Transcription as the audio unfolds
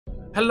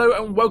Hello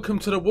and welcome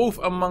to The Wolf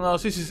Among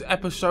Us. This is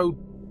episode...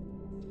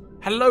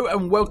 Hello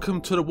and welcome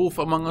to The Wolf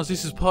Among Us.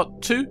 This is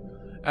part 2.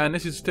 And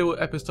this is still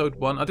episode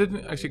 1. I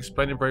didn't actually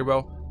explain it very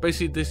well.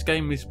 Basically, this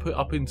game is put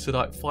up into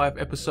like 5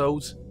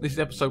 episodes. This is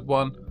episode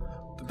 1.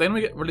 Then we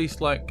get released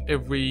like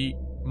every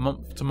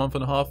month to month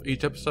and a half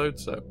each episode.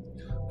 So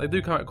they do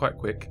come out quite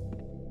quick.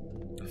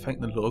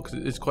 Thank the Lord,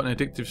 because it's quite an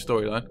addictive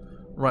storyline.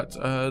 Right,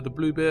 the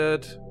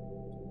Bluebeard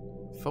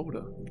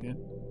folder again.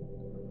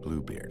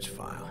 Bluebeard's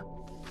file.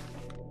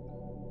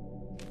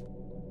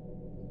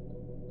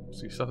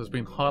 See, stuff has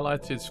been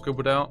highlighted,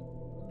 scribbled out.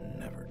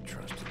 Never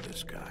trusted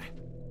this guy.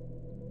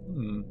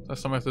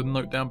 That's something I have to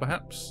note down,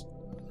 perhaps.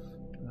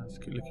 Let's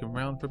keep looking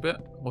around for a bit.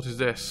 What is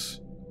this?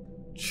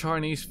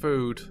 Chinese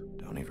food.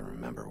 Don't even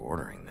remember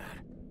ordering that.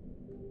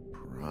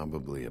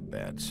 Probably a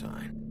bad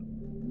sign.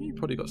 You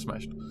probably got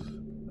smashed.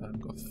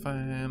 Got a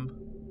fan.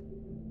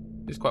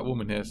 It's quite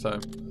warm in here, so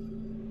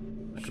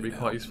that should be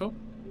quite useful.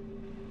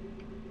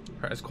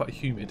 Apparently it's quite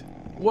humid.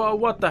 Whoa,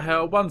 what the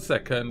hell? 1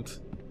 second.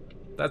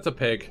 That's a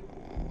pig.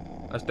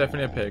 That's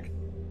definitely a pig.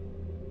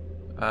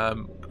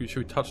 Should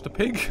we touch the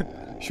pig?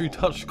 Should we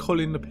touch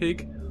Colin the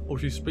pig? Or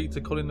should we speak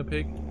to Colin the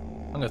pig?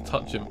 I'm going to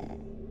touch him.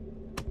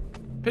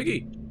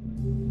 Piggy!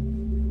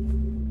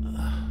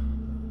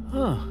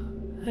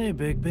 Hey,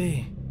 Big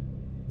B.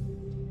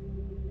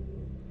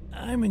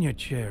 I'm in your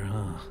chair,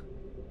 huh?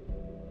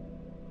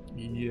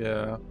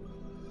 Yeah.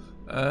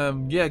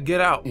 Yeah,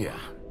 get out. Yeah,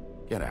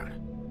 get out.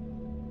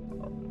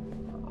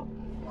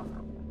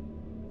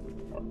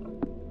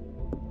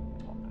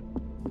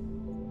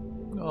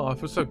 Oh, I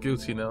feel so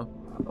guilty now.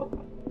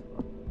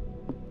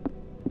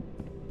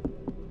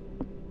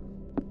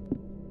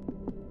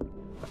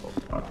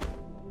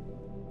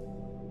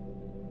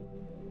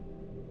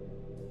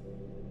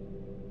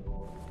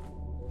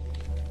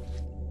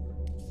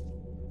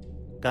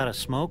 Got a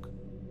smoke?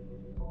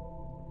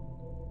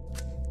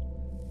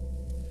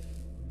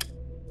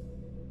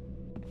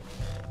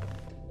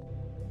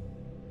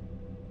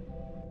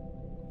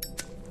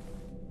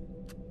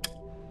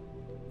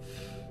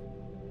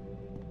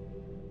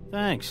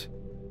 Thanks.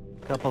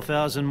 Couple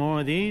thousand more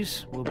of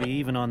these, we'll be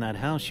even on that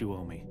house you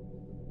owe me.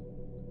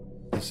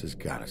 This has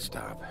gotta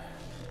stop.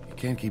 You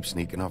can't keep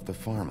sneaking off the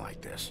farm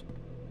like this.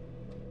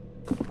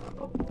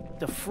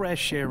 The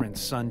fresh air and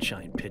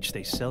sunshine pitch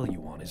they sell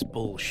you on is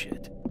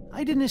bullshit.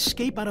 I didn't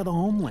escape out of the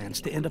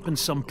homelands to end up in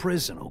some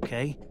prison,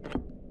 okay?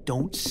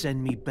 Don't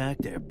send me back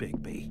there,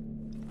 Big B.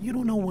 You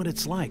don't know what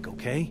it's like,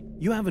 okay?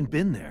 You haven't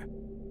been there.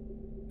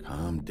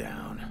 Calm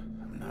down.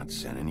 I'm not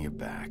sending you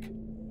back.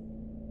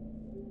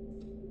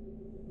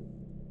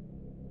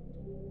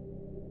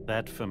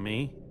 That for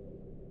me?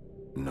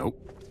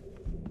 Nope.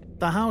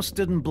 The house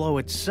didn't blow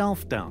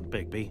itself down,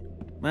 Bigby.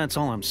 That's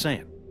all I'm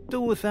saying.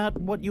 Do with that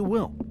what you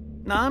will.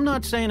 Now, I'm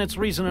not saying it's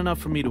reason enough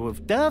for me to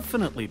have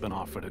definitely been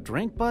offered a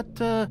drink, but,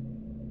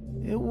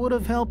 it would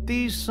have helped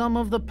ease some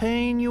of the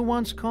pain you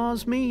once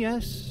caused me,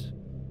 yes?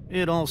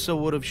 It also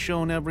would have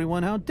shown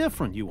everyone how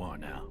different you are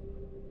now.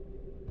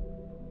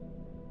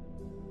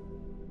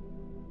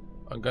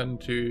 I'm going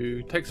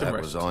to take some That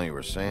rest. was all you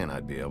were saying.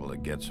 I'd be able to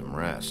get some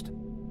rest.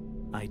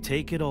 I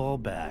take it all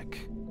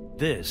back.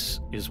 This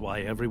is why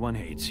everyone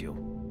hates you.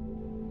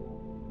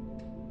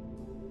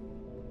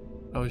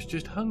 I was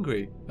just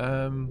hungry.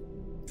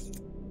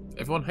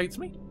 Everyone hates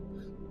me?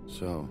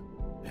 So,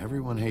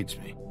 everyone hates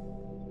me.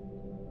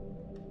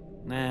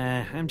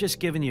 Nah, I'm just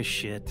giving you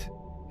shit.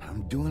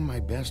 I'm doing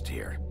my best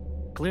here.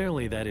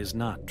 Clearly that is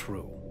not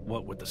true,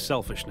 what with the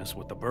selfishness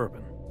with the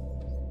bourbon.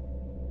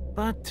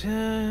 But,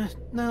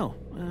 no,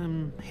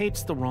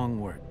 hate's the wrong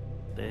word.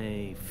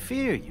 They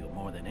fear you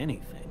more than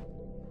anything.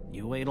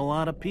 You ate a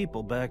lot of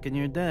people back in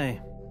your day.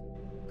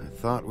 I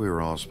thought we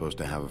were all supposed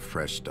to have a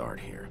fresh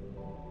start here.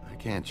 I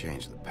can't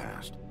change the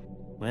past.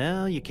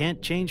 Well, you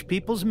can't change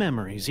people's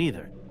memories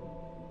either.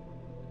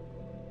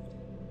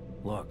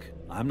 Look,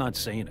 I'm not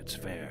saying it's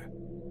fair,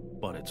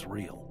 but it's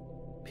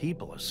real.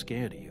 People are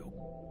scared of you.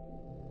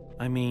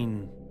 I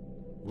mean,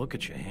 look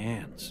at your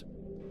hands.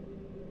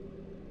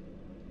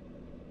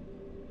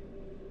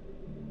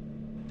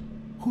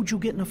 Who'd you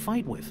get in a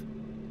fight with?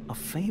 A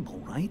fable,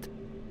 right?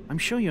 I'm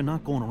sure you're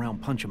not going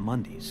around punching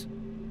Mondays.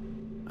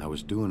 I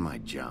was doing my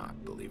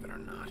job, believe it or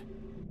not.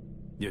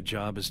 Your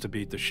job is to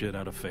beat the shit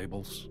out of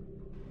fables?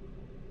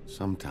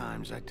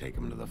 Sometimes I take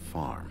them to the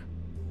farm.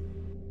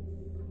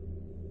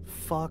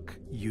 Fuck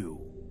you.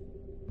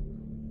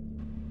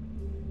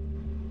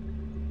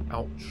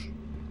 Ouch.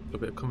 A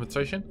bit of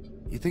conversation.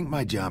 You think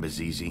my job is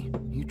easy?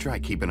 You try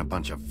keeping a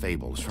bunch of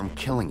fables from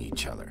killing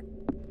each other.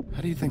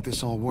 How do you think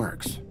this all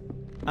works?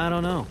 I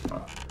don't know.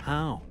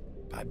 How?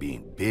 By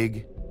being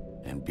big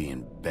and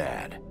being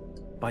bad.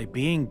 By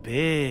being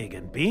big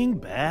and being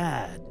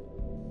bad.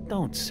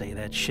 Don't say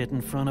that shit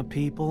in front of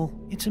people.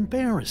 It's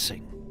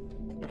embarrassing.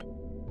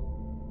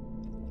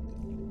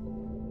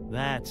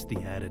 That's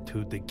the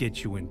attitude that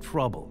gets you in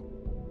trouble.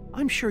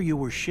 I'm sure you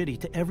were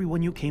shitty to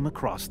everyone you came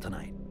across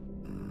tonight.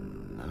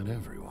 Not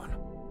everyone.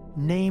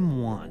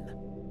 Name one.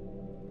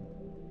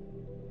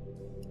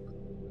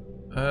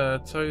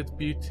 Toad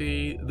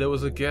Beauty. There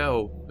was a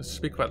girl. Let's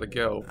speak about the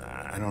girl.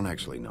 I don't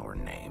actually know her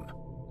name.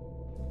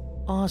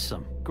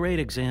 Awesome. Great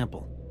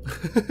example.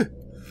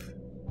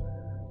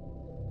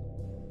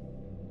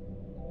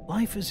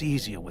 Life is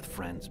easier with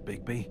friends,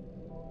 Bigby.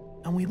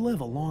 And we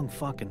live a long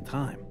fucking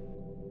time.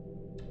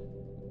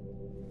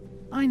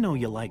 I know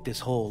you like this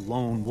whole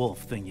lone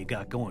wolf thing you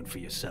got going for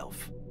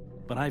yourself.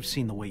 But I've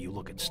seen the way you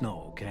look at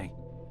Snow, okay?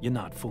 You're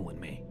not fooling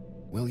me.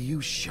 Will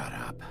you shut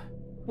up?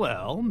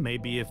 Well,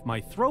 maybe if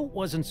my throat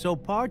wasn't so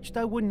parched,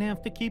 I wouldn't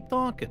have to keep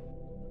talking.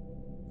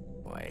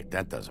 Wait,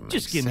 that doesn't make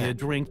sense. Just give me a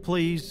drink,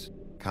 please.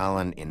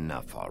 Colin,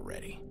 enough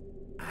already.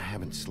 I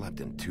haven't slept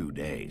in 2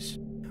 days.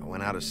 I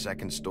went out a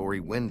second-story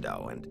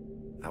window, and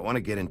I want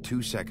to get in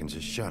 2 seconds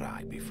of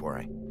shut-eye before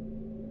I...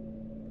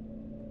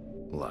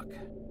 Look,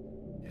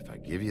 if I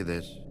give you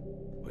this,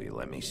 will you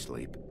let me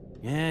sleep?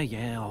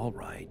 Yeah, all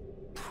right.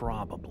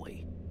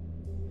 Probably.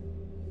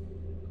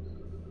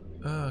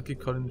 I'll give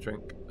Colin a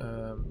drink.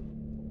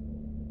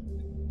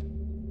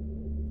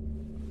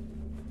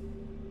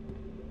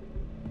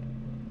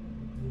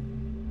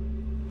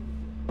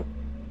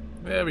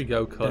 There we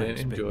go, Colin.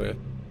 Thanks, Enjoy Bigby. it.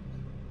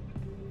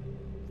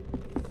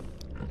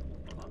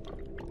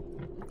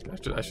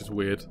 That's just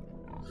weird.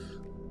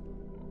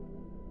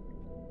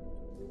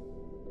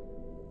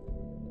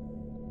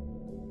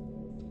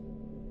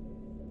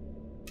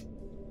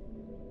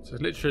 So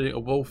it's literally a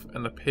wolf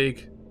and a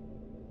pig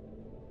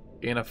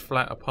in a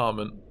flat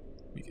apartment.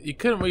 You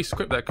couldn't really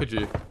script that, could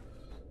you?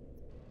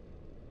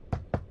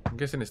 I'm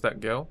guessing it's that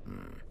girl.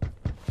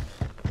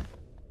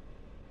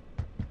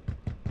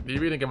 He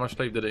really didn't get much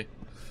sleep, did he?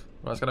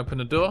 Right, let's go open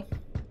the door.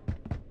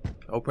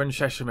 Open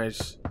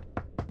sesames.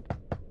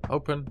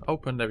 Open.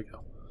 There we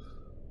go.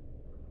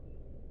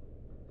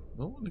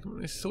 Oh, look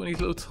at this. Sorting his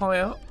little tie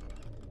out.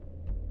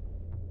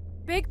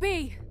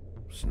 Bigby,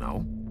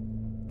 Snow?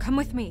 come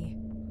with me.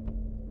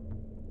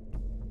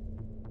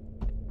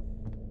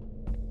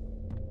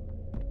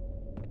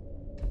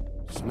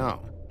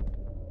 Snow?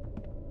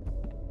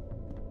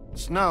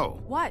 Snow!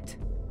 What?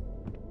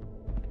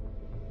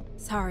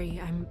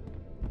 Sorry,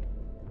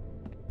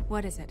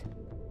 What is it?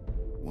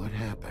 What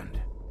happened?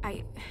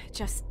 I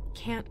just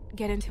can't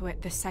get into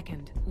it this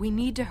second. We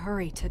need to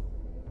hurry to...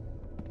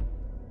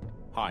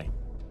 Hi.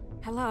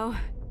 Hello.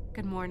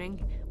 Good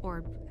morning.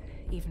 Or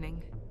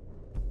evening.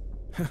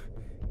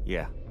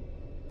 Yeah.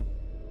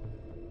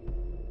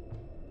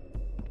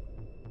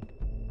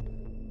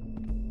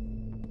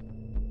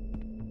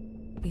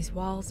 These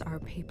walls are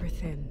paper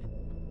thin.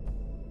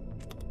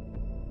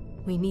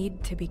 We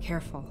need to be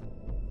careful.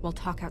 We'll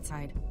talk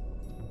outside.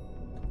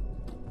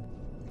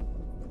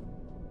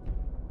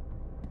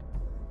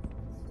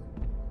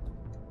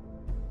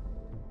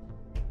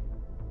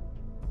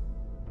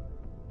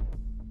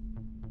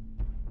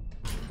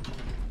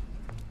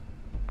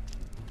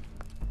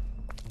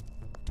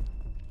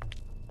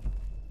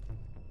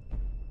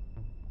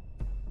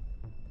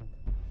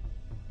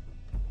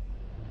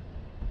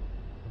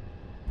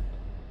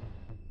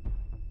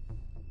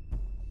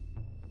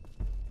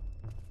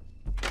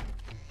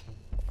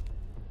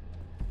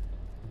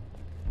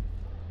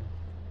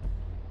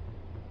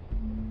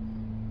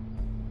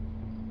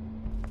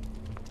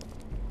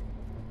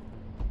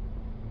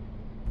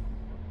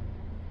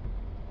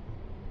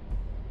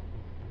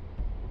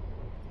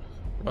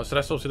 Right, so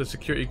that's also the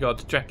security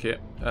guard's jacket.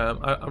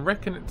 I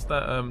reckon it's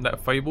that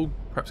that Fable,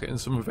 perhaps getting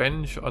some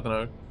revenge. I don't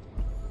know.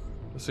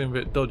 It seems a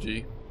bit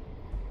dodgy.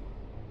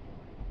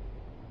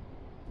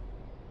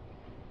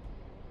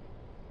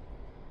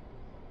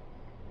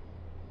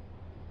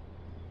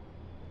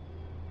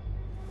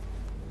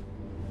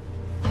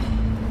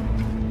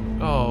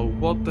 Oh,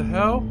 what the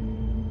hell?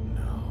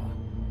 No.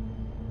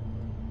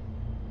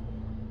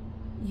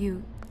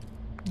 You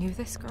knew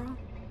this girl?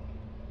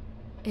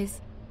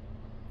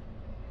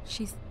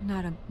 She's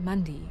not a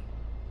Mundy,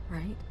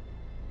 right?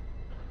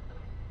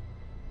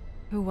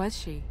 Who was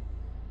she?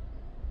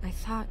 I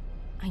thought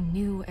I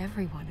knew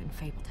everyone in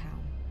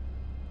Fabletown.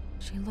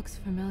 She looks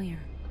familiar.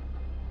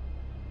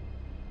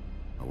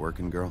 A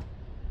working girl?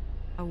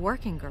 A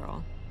working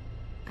girl?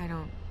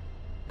 I'm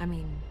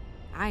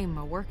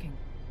a working...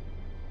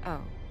 Oh.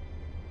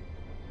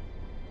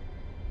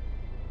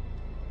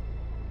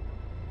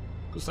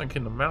 Got something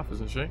in the mouth,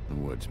 isn't she? The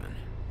woodsman.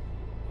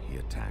 He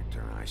attacked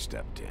her and I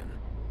stepped in.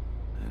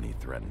 And he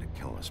threatened to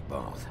kill us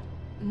both.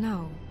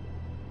 No.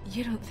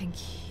 You don't think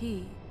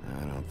he...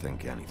 I don't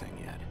think anything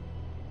yet.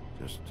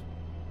 Just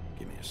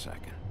give me a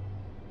second.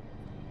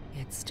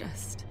 It's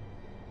just...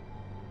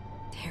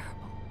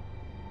 terrible.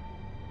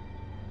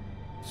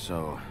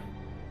 So,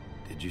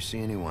 did you see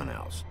anyone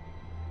else?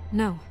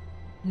 No.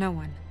 No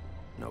one.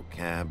 No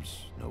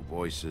cabs, no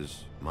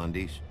voices,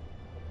 Mundies?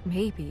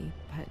 Maybe,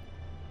 but...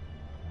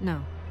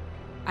 No.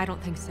 I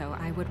don't think so.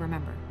 I would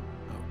remember.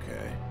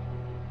 Okay.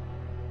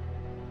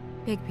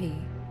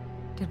 Bigby,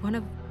 did one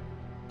of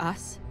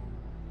us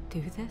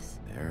do this?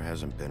 There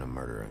hasn't been a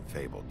murder in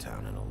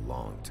Fabletown in a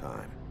long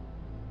time.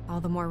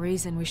 All the more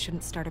reason we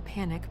shouldn't start a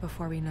panic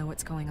before we know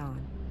what's going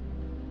on.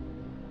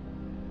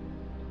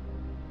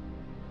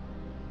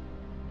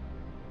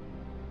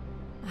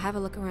 have a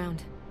look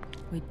around.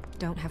 We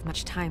don't have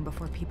much time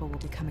before people will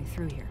be coming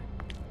through here.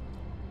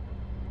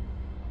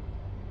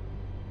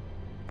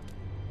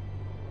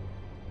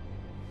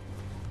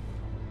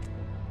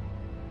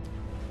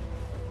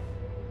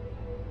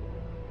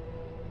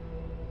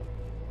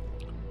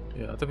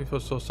 Yeah, I definitely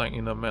saw something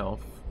in her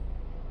mouth.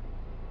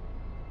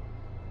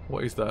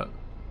 What is that?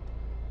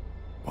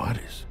 What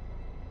is?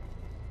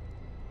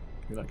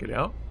 Can I get it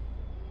out?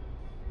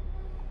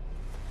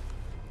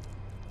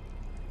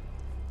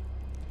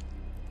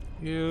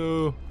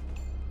 Ew.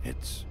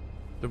 It's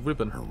The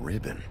ribbon. a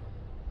ribbon.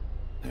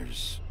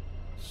 There's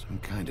some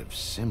kind of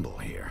symbol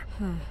here.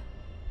 Huh.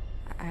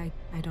 I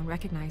don't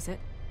recognize it.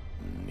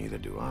 Neither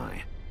do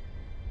I.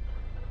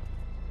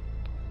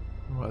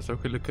 Right, so we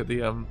could look at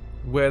the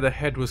where the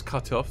head was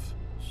cut off.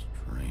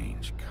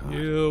 Strange cut.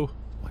 Ew.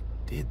 What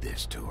did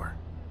this to her?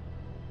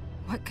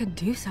 What could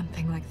do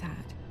something like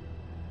that?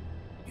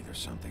 Either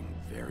something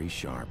very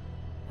sharp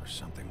or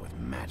something with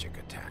magic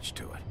attached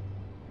to it.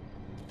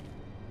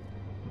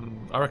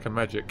 I reckon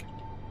magic.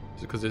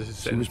 Because this is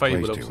set She in was Fable,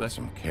 placed here with obviously.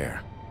 some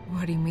care.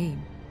 What do you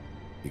mean?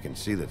 You can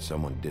see that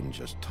someone didn't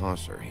just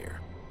toss her here.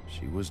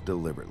 She was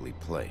deliberately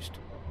placed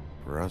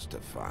for us to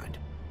find.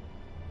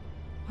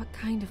 What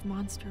kind of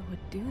monster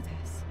would do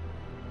this?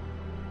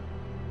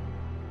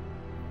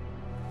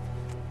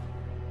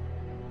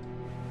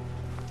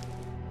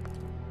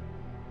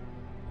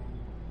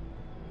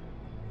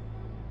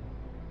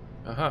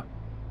 Aha.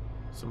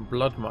 Some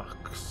blood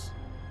marks.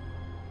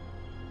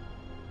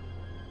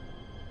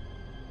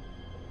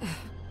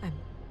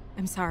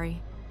 I'm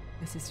sorry.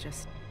 This is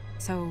just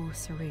so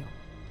surreal.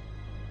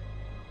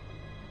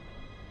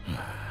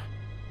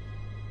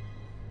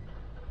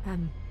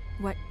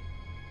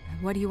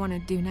 What do you want to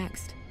do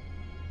next?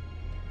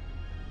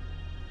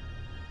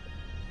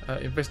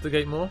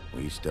 Investigate more.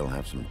 We still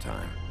have some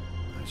time.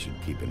 I should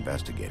keep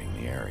investigating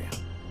the area.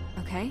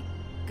 Okay,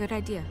 good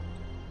idea.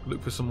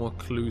 Look for some more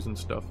clues and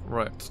stuff.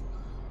 Right.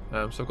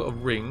 So I've got a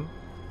ring.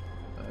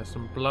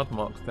 Some blood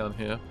marks down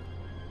here.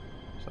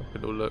 So have a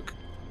little look.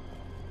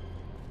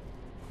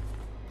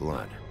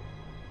 Blood.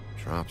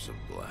 Drops of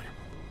blood.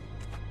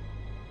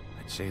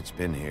 I'd say it's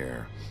been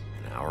here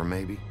an hour,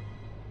 maybe?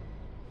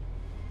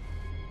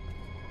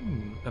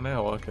 An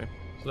hour, okay.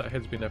 So that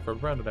head's been there for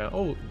around an hour.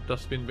 Oh,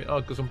 dustbin. Oh,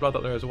 got some blood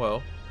up there as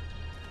well.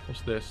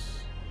 What's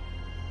this?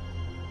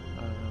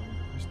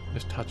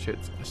 Just touch it.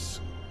 It's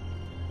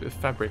a bit of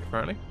fabric,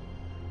 apparently.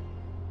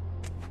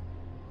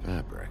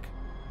 Fabric.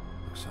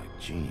 Looks like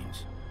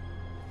jeans.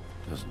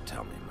 Doesn't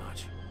tell me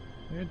much.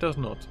 It does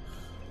not.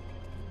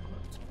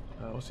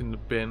 What's in the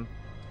bin?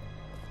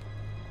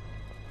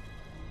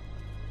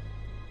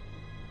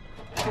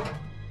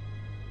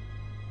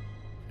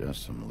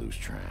 Just some loose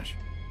trash.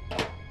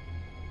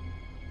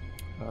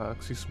 I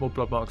can see small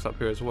blood marks up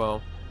here as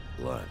well.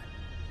 Blood.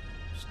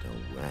 Still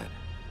wet.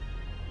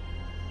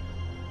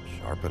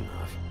 Sharp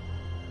enough.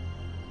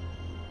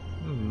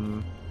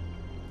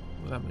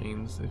 What that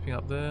means? Anything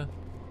up there?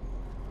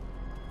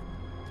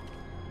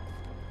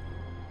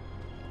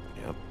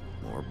 Yep,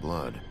 more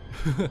blood.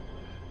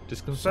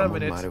 Just confirming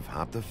Someone it. might have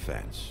hopped the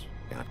fence,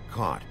 got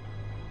caught,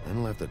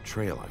 and left the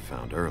trail I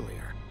found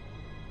earlier.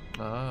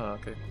 Ah,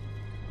 okay.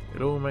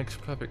 It all makes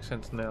perfect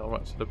sense now.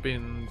 Right, so the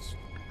bin's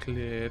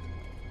cleared.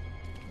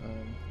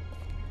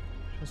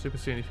 Just so you can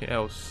see anything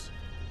else.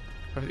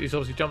 He's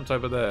obviously jumped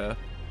over there,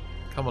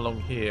 come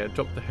along here,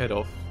 dropped the head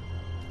off.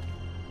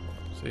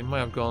 So he might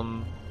have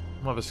gone,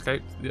 might have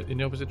escaped in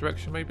the opposite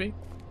direction, maybe.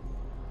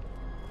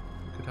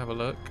 We could have a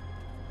look.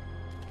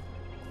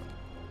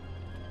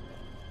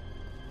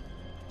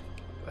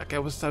 That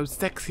girl was so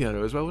sexy on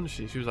her as well, wasn't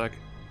she? She was like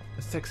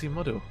a sexy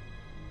model.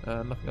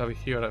 Nothing over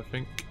here, I don't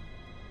think.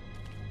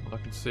 I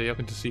can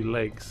just see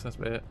legs. That's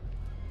about it.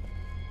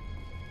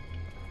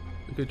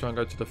 We could try and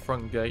go to the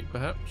front gate,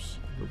 perhaps.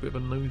 A little bit of a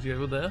nosy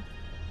over there.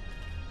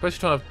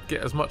 Basically trying to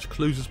get as much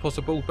clues as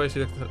possible.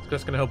 Basically,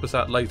 that's going to help us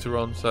out later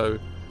on. So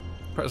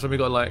perhaps when we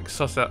got to like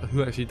suss out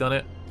who actually done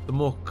it, the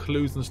more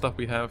clues and stuff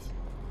we have,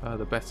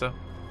 the better.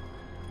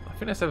 I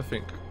think that's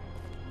everything.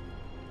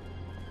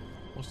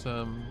 What's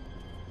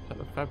is that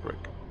the fabric?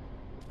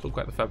 Talk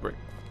about the fabric.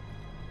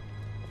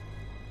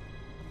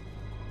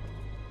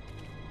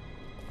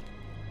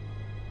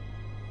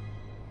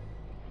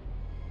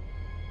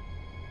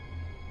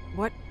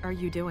 What are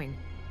you doing?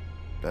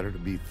 Better to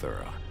be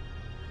thorough.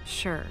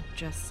 Sure,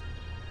 just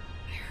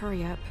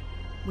hurry up.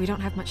 We don't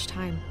have much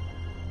time.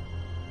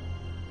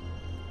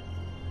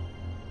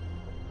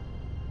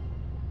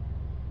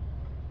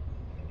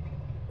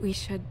 We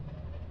should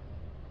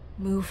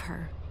move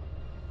her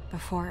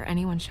before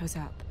anyone shows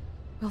up.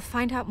 We'll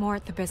find out more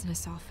at the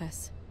business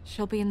office.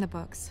 She'll be in the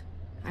books.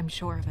 I'm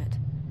sure of it.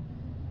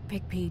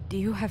 Bigby, do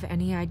you have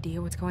any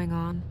idea what's going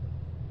on?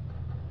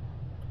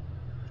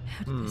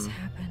 How did this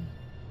happen?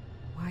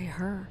 Why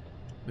her?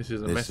 This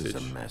is a This message. is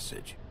a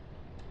message.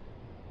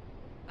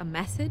 A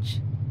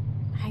message?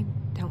 I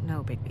don't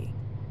know, Bigby.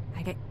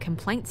 I get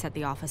complaints at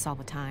the office all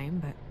the time,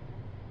 but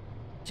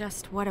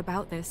just what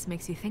about this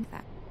makes you think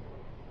that?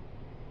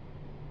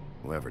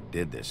 Whoever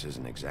did this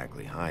isn't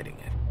exactly hiding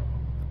it.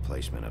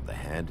 placement of the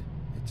head.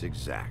 It's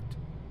exact,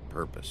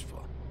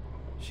 purposeful.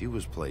 She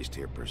was placed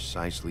here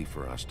precisely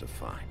for us to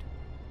find.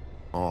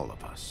 All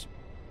of us.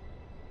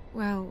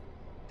 Well,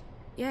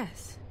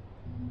 yes.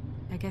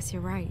 I guess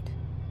you're right.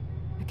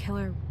 The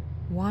killer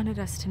wanted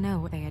us to know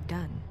what they had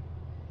done.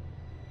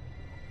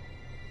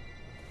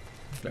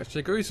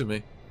 Actually agrees with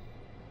me.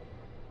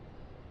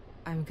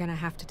 I'm gonna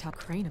have to tell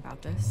Crane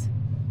about this.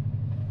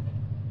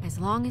 As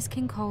long as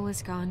King Cole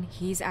is gone,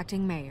 he's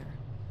acting mayor.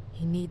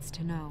 He needs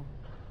to know.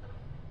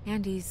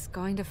 And he's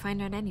going to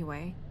find out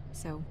anyway,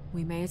 so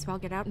we may as well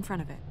get out in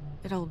front of it.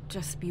 It'll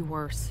just be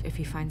worse if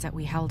he finds out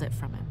we held it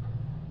from him.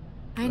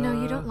 I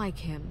know you don't like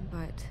him,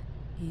 but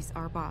he's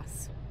our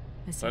boss.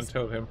 This Don't is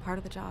tell him. part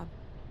of the job.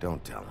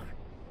 Don't tell him.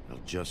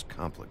 It'll just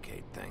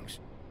complicate things.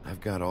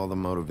 I've got all the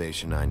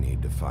motivation I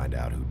need to find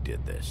out who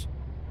did this.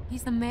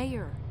 He's the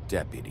mayor.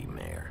 Deputy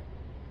mayor.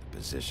 The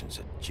position's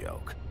a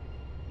joke.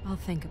 I'll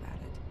think about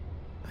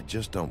it. I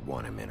just don't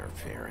want him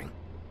interfering.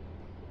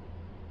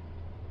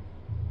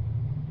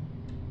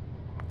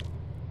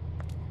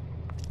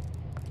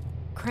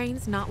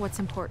 Crane's not what's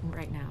important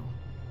right now.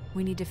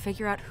 We need to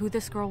figure out who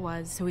this girl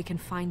was so we can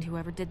find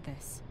whoever did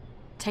this.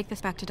 Take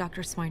this back to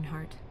Dr.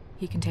 Swinehart.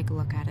 He can take a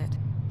look at it.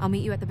 I'll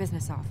meet you at the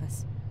business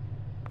office.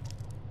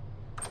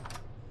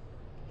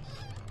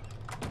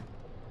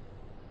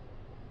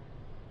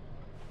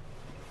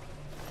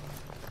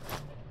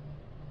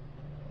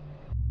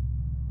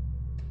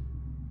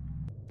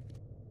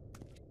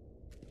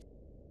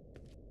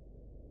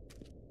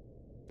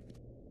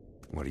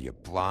 What are you,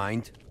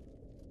 blind?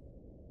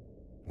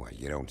 What,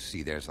 you don't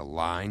see there's a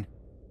line?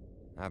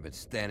 I've been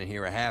standing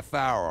here a half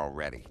hour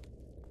already.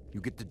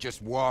 You get to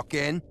just walk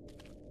in?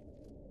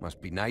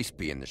 Must be nice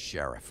being the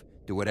sheriff.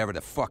 Do whatever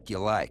the fuck you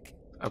like.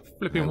 I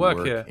flipping I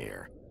work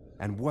here.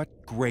 And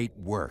what great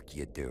work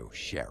you do,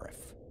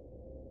 Sheriff.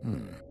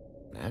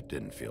 That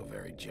didn't feel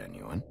very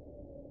genuine.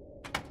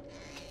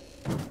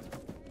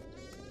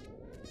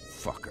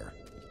 Fucker.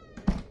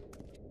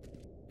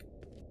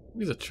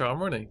 He's a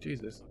charmer, isn't he?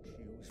 Jesus.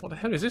 What the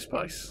hell is this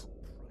place?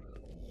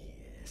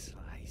 Yes,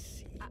 I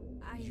see.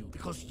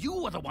 Because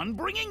you are the one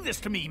bringing this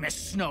to me, Miss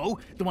Snow.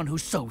 The one who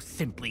so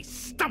simply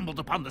stumbled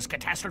upon this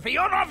catastrophe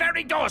on our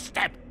very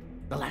doorstep.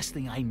 The last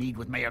thing I need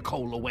with Mayor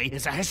Cole away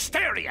is a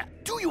hysteria.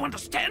 Do you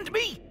understand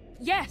me?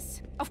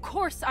 Yes, of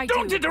course I do.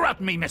 Don't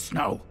interrupt me, Miss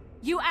Snow.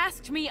 You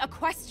asked me a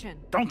question.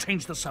 Don't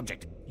change the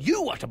subject.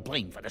 You are to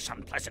blame for this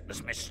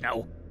unpleasantness, Miss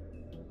Snow.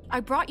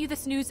 I brought you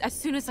this news as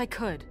soon as I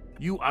could.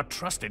 You are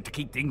trusted to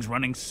keep things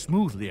running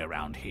smoothly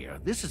around here.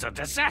 This is a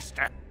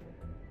disaster.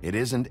 It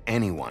isn't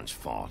anyone's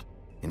fault.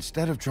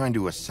 Instead of trying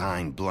to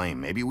assign blame,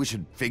 maybe we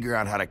should figure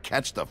out how to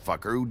catch the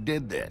fucker who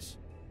did this.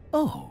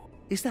 Oh,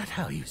 is that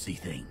how you see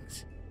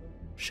things?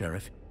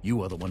 Sheriff,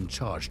 you are the one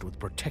charged with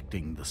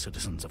protecting the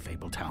citizens of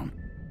Fabletown.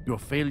 Your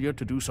failure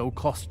to do so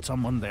cost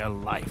someone their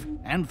life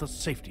and the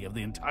safety of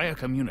the entire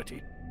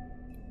community.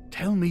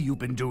 Tell me you've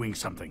been doing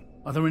something.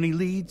 Are there any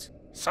leads?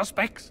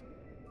 Suspects?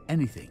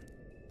 Anything.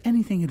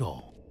 Anything at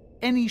all.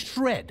 Any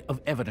shred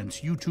of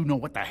evidence you two know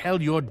what the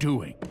hell you're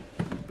doing.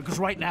 Because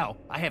right now,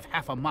 I have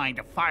half a mind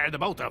to fire the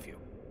both of you.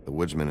 The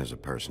woodsman is a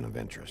person of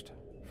interest.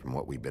 From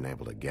what we've been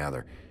able to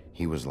gather,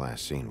 he was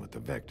last seen with the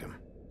victim.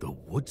 The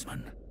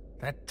woodsman?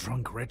 That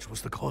drunk wretch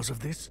was the cause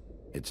of this?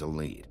 It's a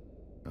lead.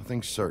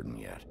 Nothing's certain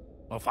yet.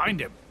 Well, find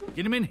him.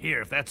 Get him in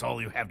here if that's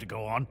all you have to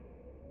go on.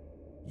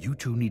 You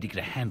two need to get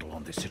a handle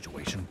on this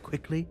situation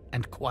quickly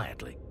and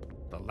quietly.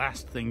 The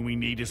last thing we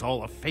need is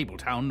all of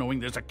Fabletown knowing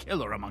there's a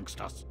killer amongst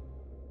us.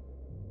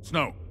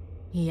 Snow.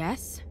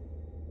 Yes?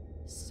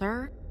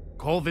 Sir?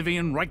 Call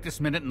Vivian right this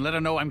minute and let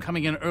her know I'm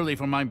coming in early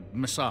for my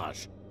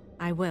massage.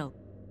 I will.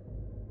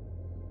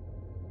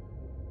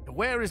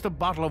 Where is the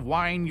bottle of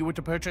wine you were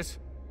to purchase?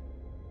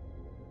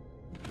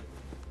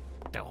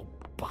 Oh,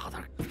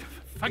 bother.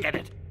 Forget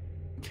it.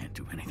 Can't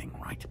do anything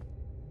right.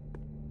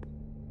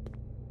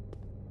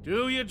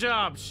 Do your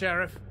job,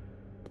 Sheriff.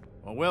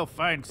 Or we'll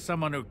find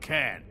someone who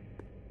can.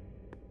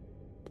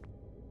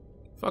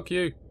 Fuck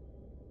you.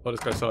 I'll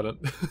just go silent.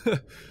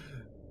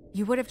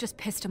 You would have just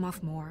pissed him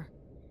off more.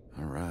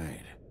 All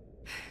right.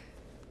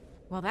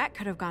 Well, that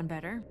could have gone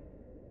better.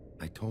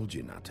 I told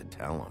you not to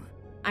tell him.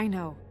 I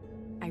know.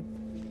 I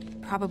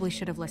probably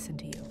should have listened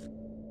to you.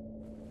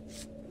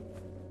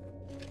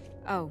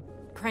 Oh,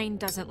 Crane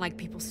doesn't like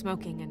people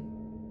smoking and...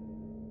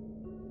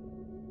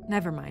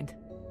 Never mind.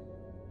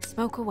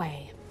 Smoke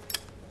away.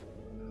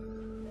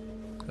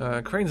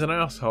 Crane's an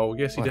asshole.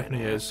 Yes, he What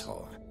definitely an is.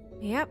 asshole.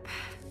 Yep.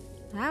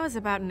 That was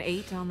about an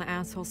 8 on the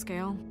asshole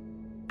scale.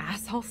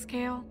 Asshole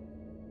scale?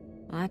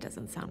 Well, that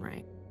doesn't sound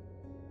right.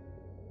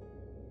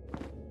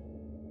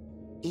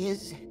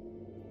 Is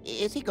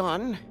he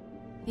gone?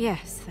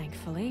 Yes,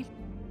 thankfully.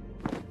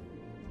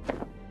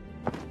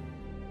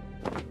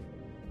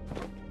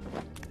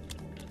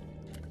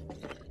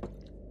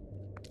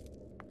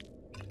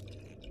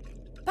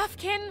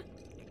 Buffkin!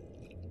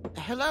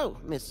 Hello,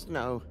 Miss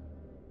Snow.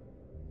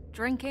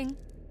 Drinking?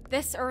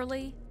 This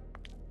early?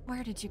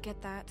 Where did you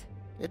get that?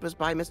 It was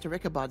by Mr.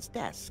 Ichabod's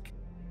desk.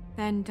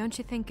 Then don't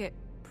you think it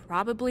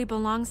probably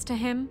belongs to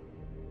him?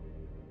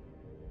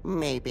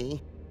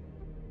 maybe.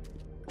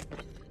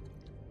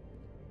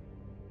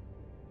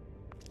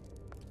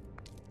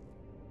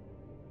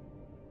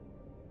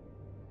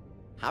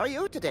 How are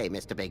you today,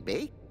 Mr.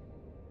 Bigby?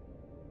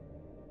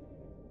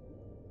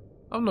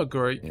 I'm not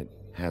great. It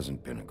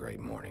hasn't been a great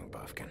morning,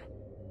 Buffkin.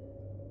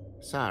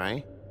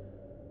 Sorry.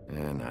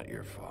 Not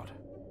your fault.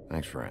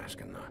 Thanks for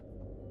asking, though.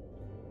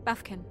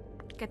 Buffkin,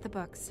 get the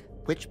books.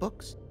 Which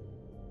books?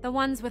 The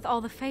ones with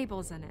all the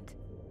fables in it.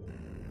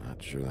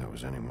 Not sure that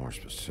was any more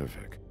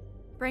specific.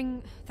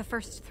 Bring the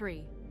first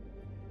 3.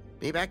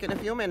 Be back in a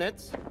few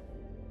minutes.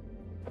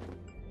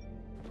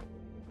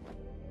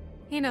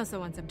 He knows the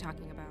ones I'm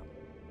talking about.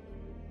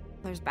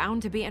 There's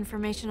bound to be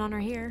information on her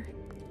here.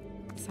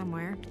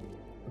 Somewhere.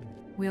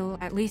 We'll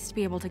at least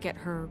be able to get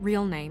her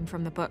real name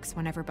from the books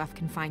whenever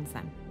Buffkin finds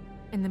them.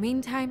 In the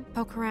meantime,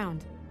 poke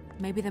around.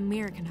 Maybe the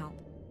mirror can help.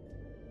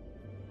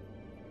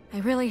 I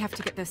really have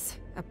to get this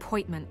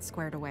appointment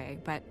squared away,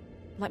 but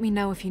let me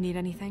know if you need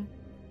anything.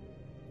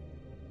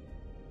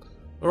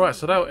 Alright,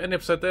 so that'll end the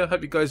episode there.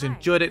 Hope you guys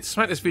enjoyed it.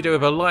 Smack this video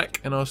with a like,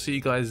 and I'll see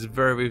you guys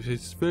very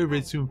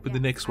soon for the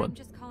next one.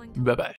 Bye bye.